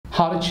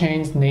How to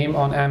change name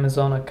on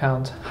Amazon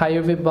account. Hi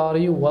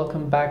everybody,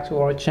 welcome back to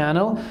our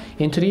channel.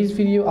 In today's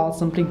video, I'll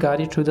simply guide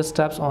you through the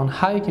steps on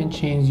how you can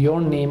change your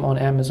name on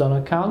Amazon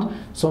account,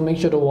 so make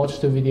sure to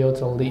watch the video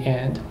till the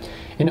end.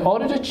 In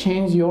order to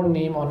change your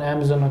name on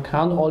Amazon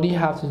account, all you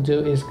have to do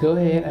is go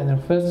ahead and then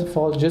first of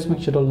all just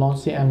make sure to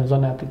launch the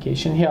Amazon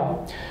application here.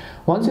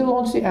 Once you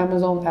launch the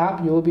Amazon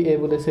app, you will be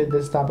able to see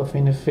this type of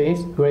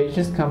interface where you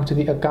just come to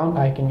the account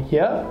icon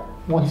here.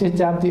 Once you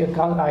tap the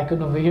account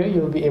icon over here,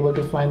 you'll be able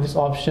to find this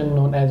option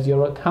known as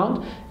your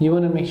account. You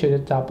want to make sure to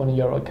tap on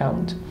your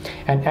account,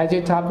 and as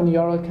you tap on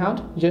your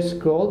account, just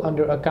scroll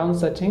under account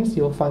settings.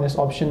 You'll find this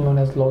option known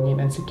as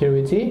login and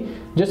security.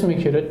 Just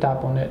make sure to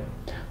tap on it.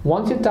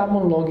 Once you tap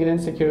on login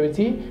and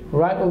security,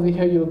 right over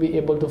here you'll be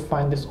able to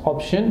find this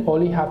option.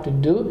 All you have to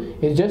do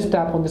is just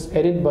tap on this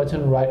edit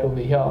button right over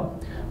here.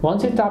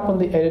 Once you tap on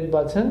the edit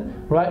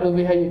button right over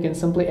here, you can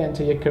simply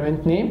enter your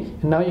current name,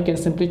 and now you can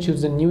simply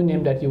choose the new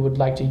name that you would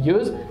like to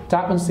use.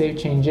 Tap on save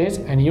changes,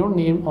 and your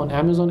name on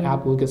Amazon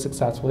app will get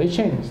successfully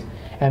changed.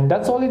 And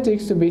that's all it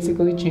takes to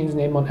basically change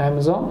name on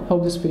Amazon.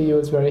 Hope this video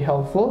is very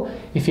helpful.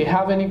 If you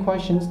have any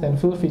questions, then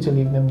feel free to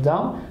leave them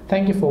down.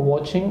 Thank you for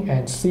watching,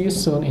 and see you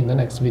soon in the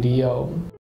next video.